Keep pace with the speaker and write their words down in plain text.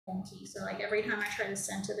wonky. So like every time I try to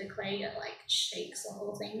center the clay, it like shakes the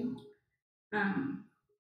whole thing.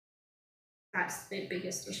 That's the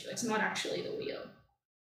biggest issue. It's not actually the wheel.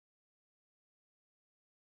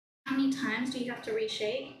 How many times do you have to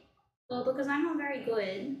reshape? Well, because I'm not very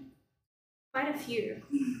good, quite a few.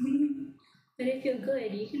 But if you're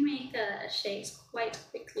good, you can make shapes quite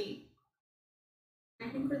quickly. I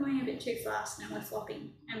think we're going a bit too fast and we're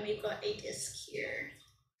flopping, and we've got a disc here.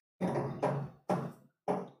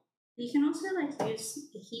 You can also like use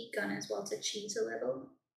a heat gun as well to cheat a little.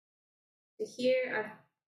 So here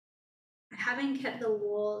I haven't kept the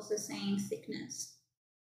walls the same thickness.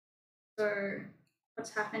 So what's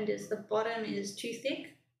happened is the bottom is too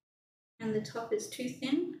thick and the top is too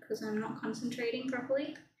thin because I'm not concentrating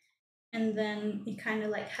properly. And then it kind of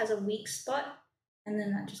like has a weak spot, and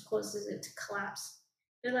then that just causes it to collapse.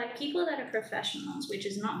 They're like people that are professionals, which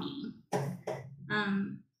is not me.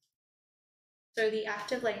 So the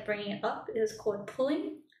act of like bringing it up is called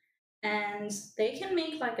pulling, and they can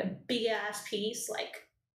make like a big ass piece like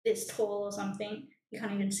this tall or something. You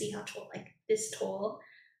can't even see how tall, like this tall.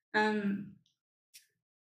 And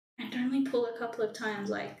only pull a couple of times.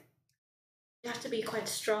 Like you have to be quite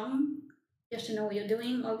strong. You have to know what you're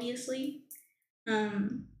doing, obviously.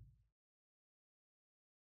 And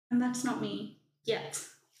that's not me yet.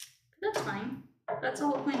 But that's fine. That's the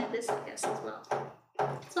whole point of this, I guess, as well.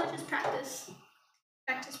 So I just practice.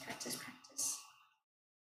 Practice, practice, practice.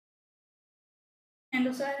 And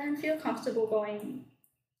also I don't feel comfortable going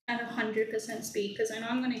at 100% speed because I know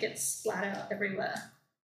I'm going to get splattered everywhere.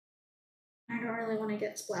 I don't really want to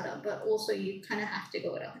get splattered, but also you kind of have to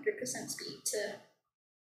go at 100% speed to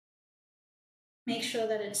make sure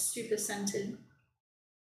that it's super centered.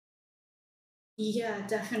 Yeah,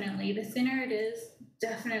 definitely. The thinner it is,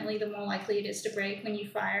 definitely the more likely it is to break when you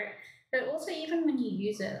fire it. But also even when you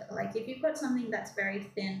use it, like if you've got something that's very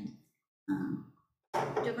thin,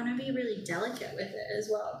 you're going to be really delicate with it as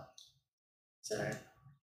well. So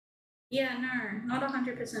yeah, no, not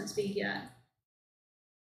 100% speed yet.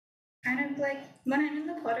 Kind of like when I'm in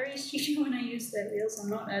the pottery studio, when I use their wheels, I'm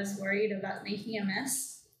not as worried about making a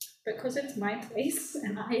mess. But because it's my place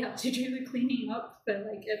and I have to do the cleaning up for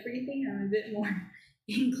like everything, I'm a bit more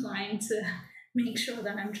inclined to make sure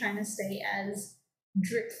that I'm trying to stay as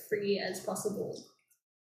drip free as possible.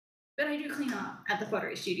 But I do clean up at the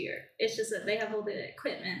pottery studio. It's just that they have all the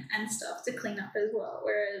equipment and stuff to clean up as well,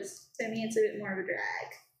 whereas to me it's a bit more of a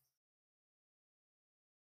drag.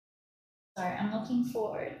 Sorry, I'm looking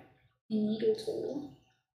for a needle tool,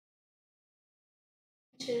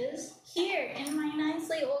 which is here in my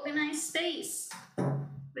nicely organized space,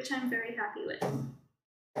 which I'm very happy with.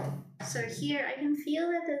 So here I can feel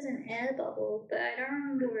that there's an air bubble, but I don't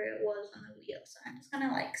remember where it was on the wheel, so I'm just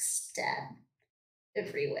gonna like stab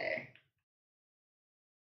everywhere.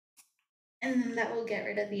 And then that will get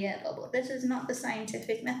rid of the air bubble. This is not the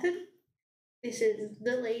scientific method. This is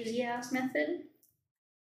the lazy ass method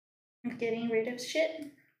of getting rid of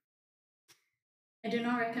shit. I do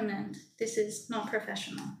not recommend. This is not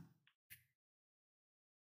professional.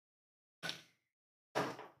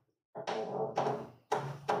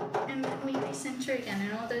 And then we recenter again,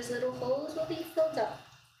 and all those little holes will be filled up.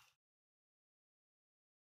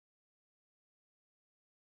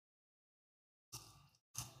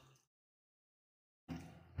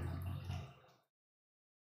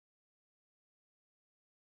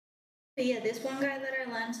 But yeah, this one guy that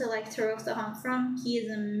I learned to like throw off the hump from, he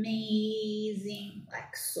is amazing,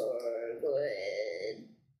 like so good.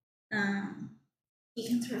 He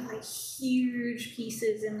can throw like huge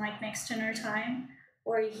pieces in like next to no time,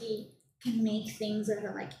 or he can make things that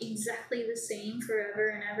are like exactly the same forever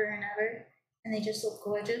and ever and ever, and they just look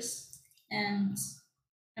gorgeous. And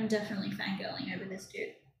I'm definitely fangirling over this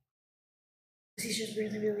dude. He's just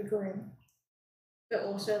really, really good. But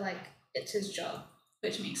also like it's his job,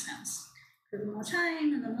 which makes sense. Because the more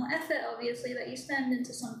time and the more effort, obviously, that you spend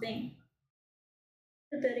into something,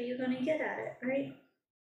 the better you're going to get at it, right?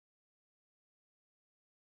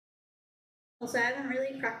 Also, I haven't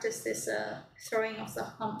really practiced this throwing off the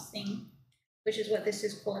hump thing, which is what this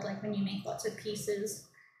is called, like when you make lots of pieces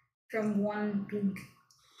from one big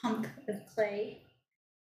hump of clay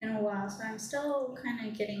in a while. So I'm still kind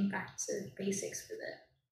of getting back to basics with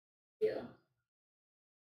it. Yeah.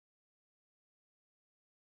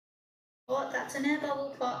 Oh, that's an air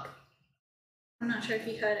bubble pop. I'm not sure if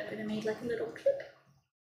you heard it, but it made like a little clip.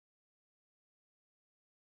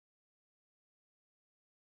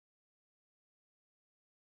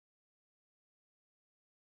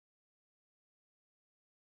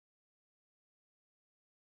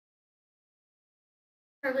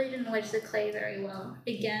 Probably didn't wedge the clay very well.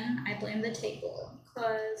 Again, I blame the table.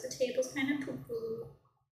 because the table's kind of poo-poo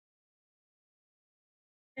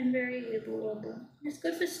and very wibble-wobble. It's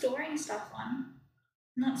good for storing stuff on.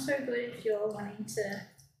 Not so good if you're wanting to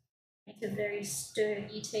make a very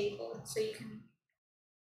sturdy table so you can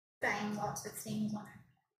bang lots of things on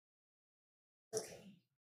it. Okay.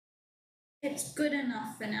 It's good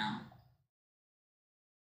enough for now.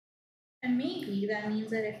 And maybe that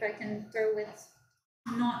means that if I can throw with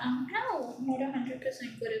not 100%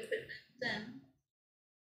 good equipment, then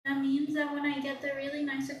that means that when I get the really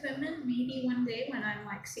nice equipment, maybe one day when I'm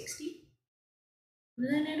like 60,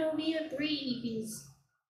 then it'll be a breeze.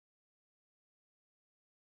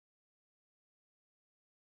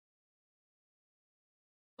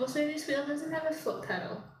 Also, this wheel doesn't have a foot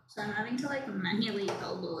pedal, so I'm having to like manually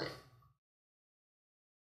elbow it.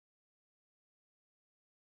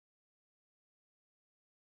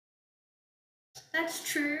 That's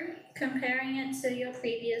true. Comparing it to your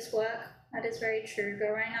previous work, that is very true.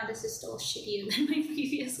 But right now, this is still shittier than my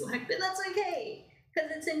previous work, but that's okay because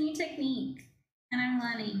it's a new technique, and I'm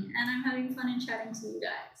learning, and I'm having fun and chatting to you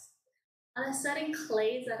guys. Are there certain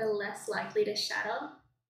clays that are less likely to shatter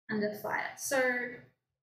under fire? So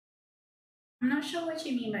I'm not sure what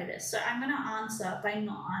you mean by this. So I'm going to answer by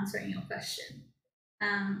not answering your question.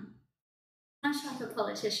 Much like a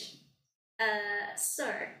politician.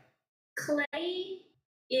 So clay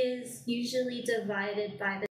is usually divided by the